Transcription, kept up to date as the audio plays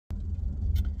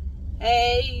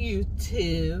Hey,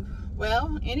 YouTube.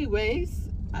 Well, anyways,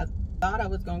 I thought I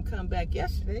was gonna come back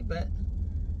yesterday, but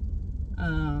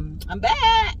I'm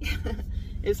back.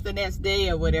 It's the next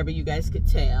day or whatever you guys could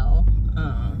tell.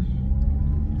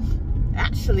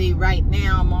 Actually, right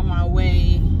now I'm on my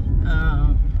way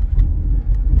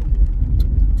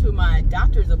to my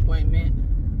doctor's appointment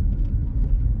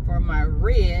for my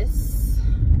wrist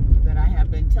that I have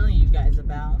been telling you guys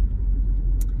about.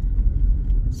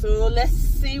 So let's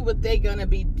see what they're gonna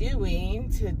be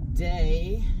doing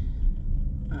today.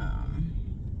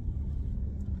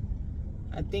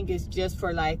 I think it's just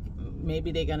for like,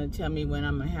 maybe they're gonna tell me when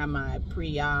I'm gonna have my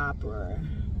pre-op or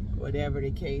whatever the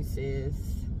case is,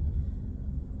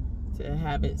 to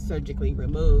have it surgically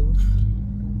removed.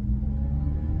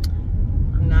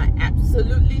 I'm not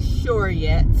absolutely sure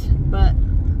yet, but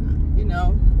you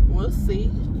know, we'll see.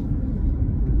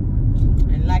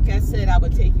 And like I said, I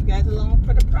would take you guys along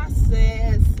for the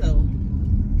process, so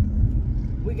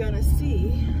we're gonna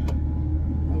see,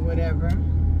 or whatever.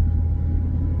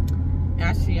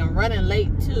 Actually, I'm running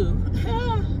late too.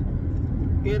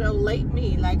 Good old late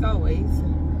me, like always.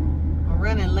 I'm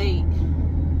running late.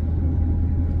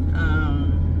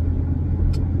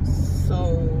 So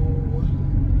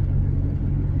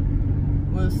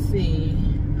we'll see.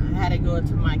 I had to go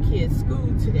to my kids' school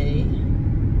today,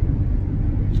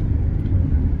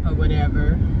 or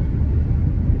whatever.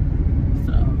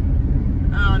 So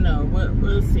I don't know.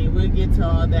 We'll see. We'll get to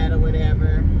all that or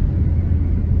whatever.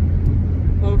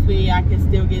 Hopefully I can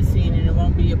still get seen and it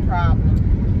won't be a problem,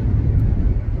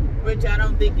 which I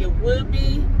don't think it would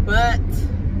be, but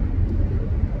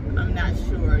I'm not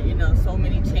sure. You know, so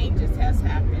many changes has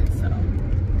happened, so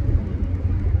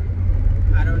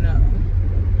I don't know.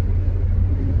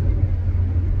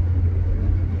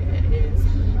 It is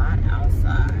hot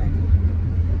outside.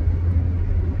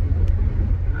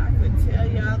 I could tell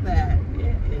y'all that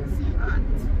it is hot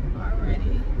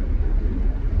already.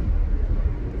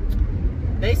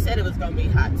 They said it was going to be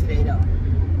hot today, though.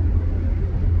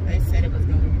 They said it was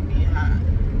going to be hot.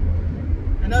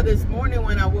 I know this morning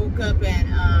when I woke up and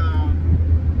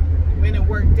went and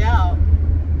worked out,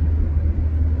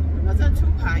 it wasn't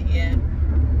too hot yet.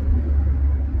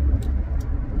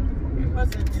 It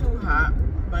wasn't too hot,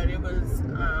 but it was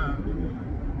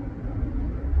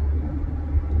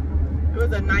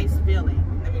a nice feeling.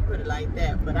 Let me put it like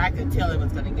that. But I could tell it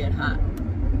was going to get hot.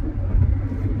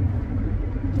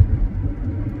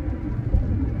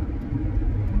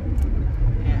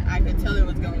 I could tell it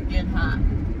was going to get hot.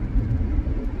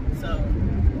 So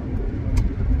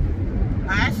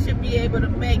I should be able to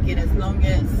make it as long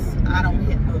as I don't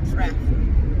hit no traffic.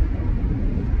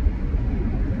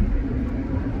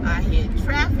 I hit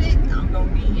traffic, I'm going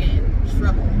to be in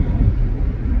trouble.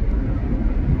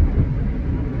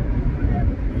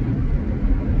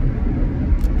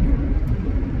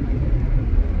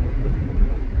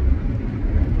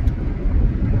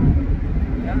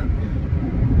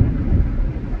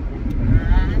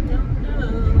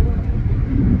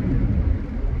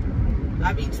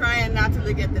 I be trying not to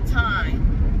look at the time,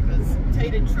 because to tell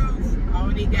you the truth, I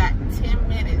only got 10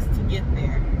 minutes to get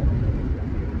there.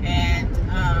 And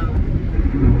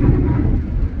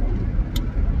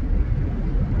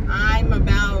I'm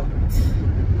about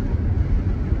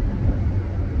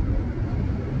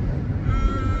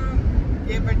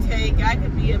give or take, I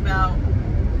could be about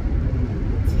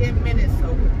 10 minutes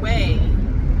away.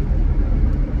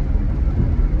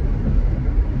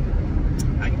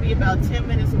 I could be about 10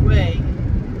 minutes away.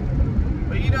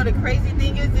 But you know the crazy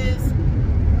thing is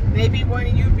maybe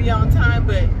wanting you to be on time,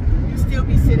 but you still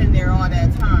be sitting there all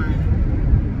that time.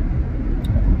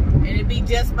 And it'd be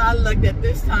just my luck that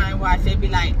this time, watch, they'd be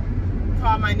like,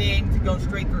 call my name to go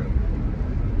straight through.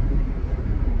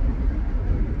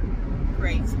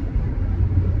 Crazy.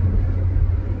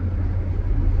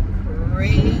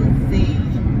 Crazy.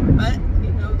 But,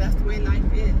 you know, that's the way life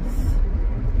is.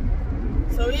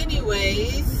 So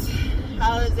anyways,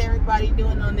 how is everybody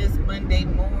doing on this Monday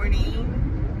morning?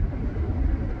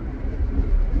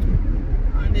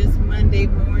 On this Monday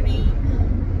morning,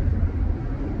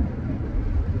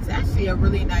 it's actually a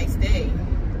really nice day.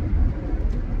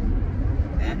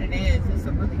 That it is. It's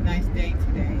a really nice day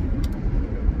today.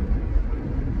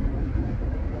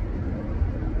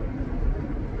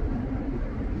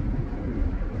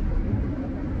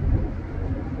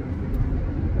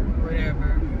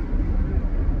 Whatever.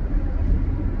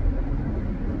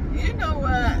 You know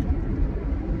what?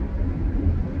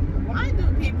 Why do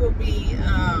people be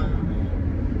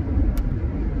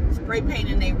spray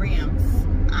painting their rims?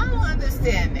 I don't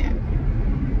understand that.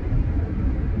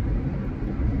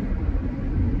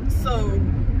 So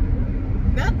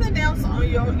Nothing else on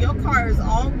your car is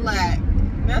all black.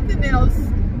 Nothing else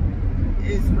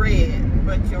is red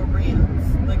but your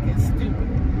rims looking stupid.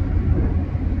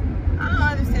 I don't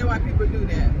understand why people do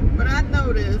that. But I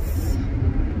notice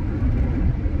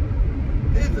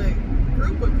there's a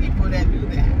group of people that do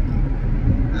that.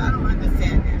 I don't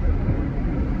understand that.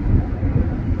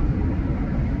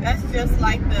 That's just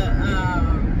like the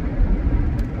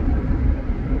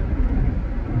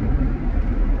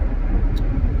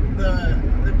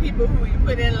people who you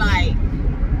put in, like,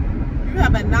 you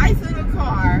have a nice little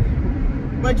car,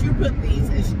 but you put these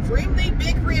extremely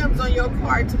big rims on your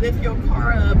car to lift your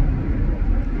car up,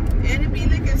 and it be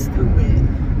looking stupid.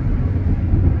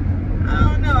 I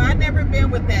don't know. I've never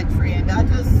been with that trend. I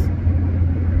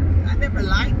never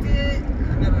liked it.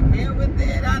 I've never been with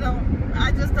it.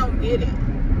 I just don't get it.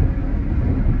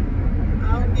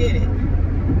 I don't get it.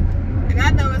 And I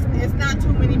know it's not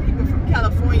too many people from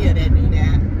California that do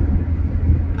that.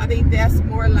 I think that's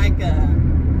more like a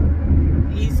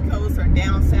East Coast or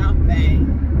down south thing.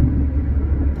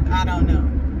 I don't know.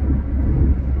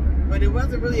 But it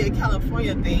wasn't really a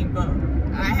California thing, but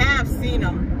I have seen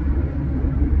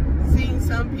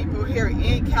some people here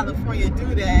in California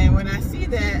do that, and when I see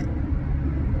that,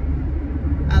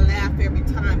 I laugh every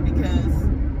time because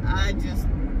I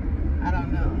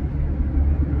don't know.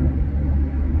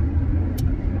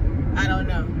 I don't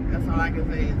know. That's all I can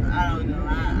say is I don't know.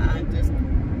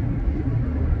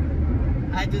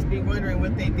 I just be wondering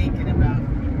what they thinking about.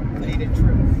 Say the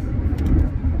truth.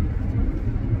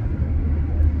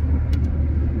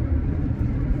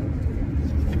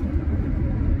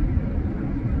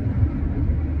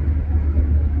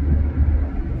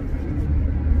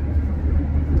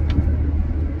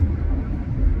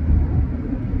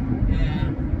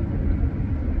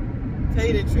 Tell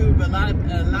you the truth, a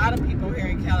lot of people here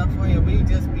in California, we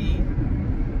just be,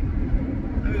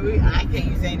 I can't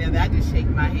use any of that. I just shake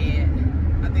my head.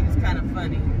 I think it's kind of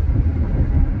funny.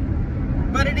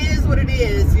 But it is what it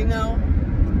is, you know.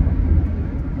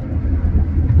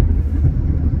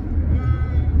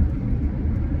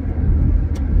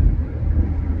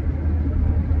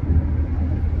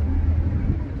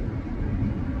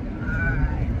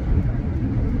 Alright.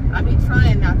 I be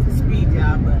trying not to speed,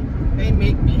 y'all, but they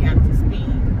make me have to speed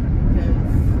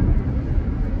because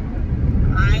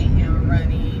I am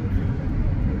running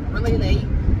really late,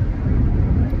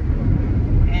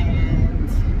 and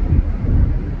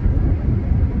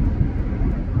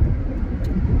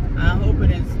I'm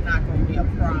hoping it's not going to be a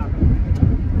problem.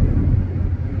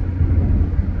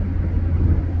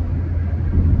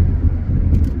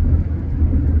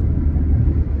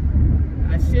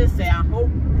 I should say I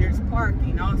hope there's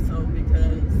parking also,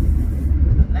 because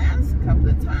the last couple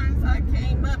of times I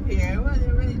came up here, it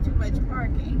wasn't really too much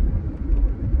parking.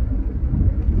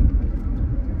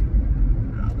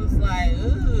 I was like,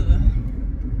 ugh.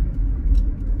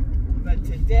 But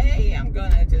today, I'm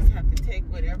gonna just have to take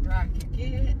whatever I can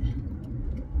get.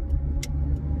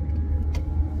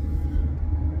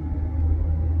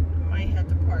 I might have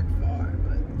to park far,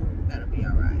 but that'll be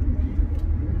alright.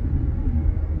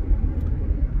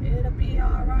 It'll be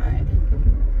alright.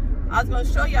 I was going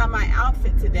to show y'all my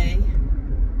outfit today.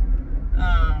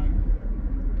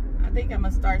 I think I'm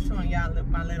going to start showing y'all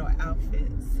my little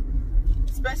outfits.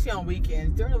 Especially on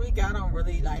weekends. During the week, I don't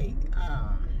really like,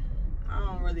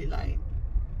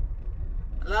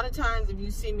 a lot of times if you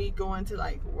see me going to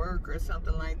like work or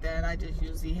something like that, I just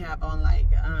usually have on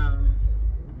like,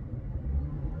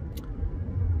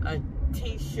 a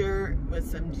t-shirt with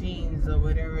some jeans or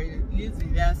whatever.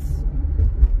 Usually that's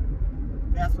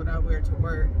what I wear to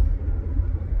work.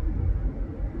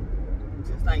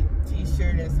 Just like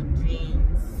t-shirt and some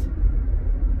jeans,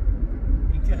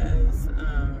 because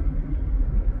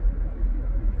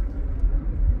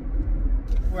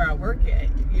where I work at,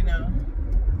 you know,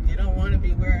 you don't want to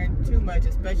be wearing too much,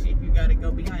 especially if you got to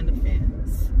go behind the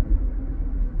fence.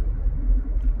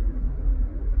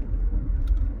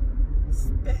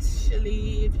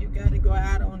 Especially if you got to go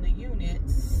out on the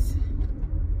units.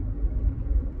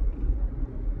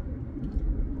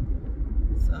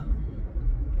 So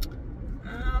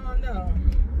I don't know.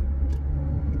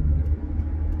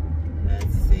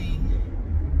 Let's see.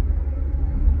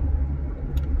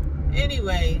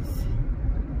 Anyways,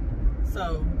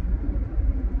 so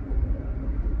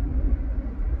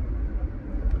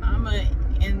I'm gonna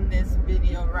end this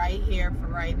video right here for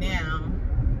right now.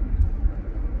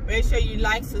 Make sure you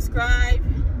like, subscribe.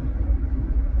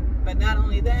 But not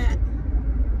only that,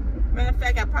 matter of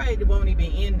fact, I probably won't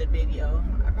even end the video.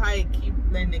 I probably keep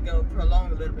letting it go,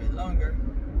 prolong a little bit longer,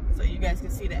 so you guys can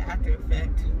see the after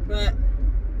effect. But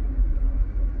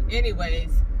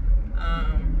anyways,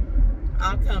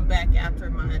 I'll come back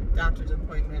after my doctor's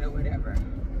appointment or whatever.